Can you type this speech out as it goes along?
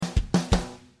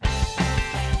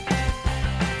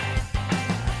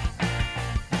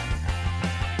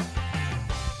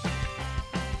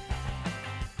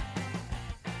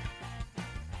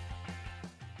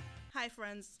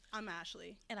friends. I'm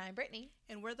Ashley. And I'm Brittany.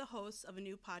 And we're the hosts of a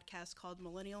new podcast called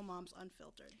Millennial Moms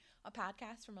Unfiltered. A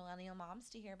podcast for millennial moms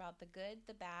to hear about the good,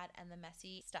 the bad, and the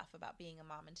messy stuff about being a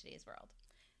mom in today's world.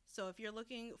 So if you're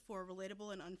looking for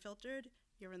relatable and unfiltered,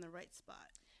 you're in the right spot.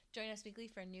 Join us weekly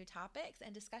for new topics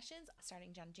and discussions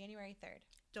starting on January 3rd.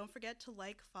 Don't forget to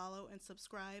like, follow, and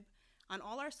subscribe on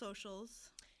all our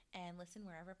socials. And listen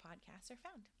wherever podcasts are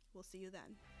found. We'll see you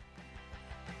then.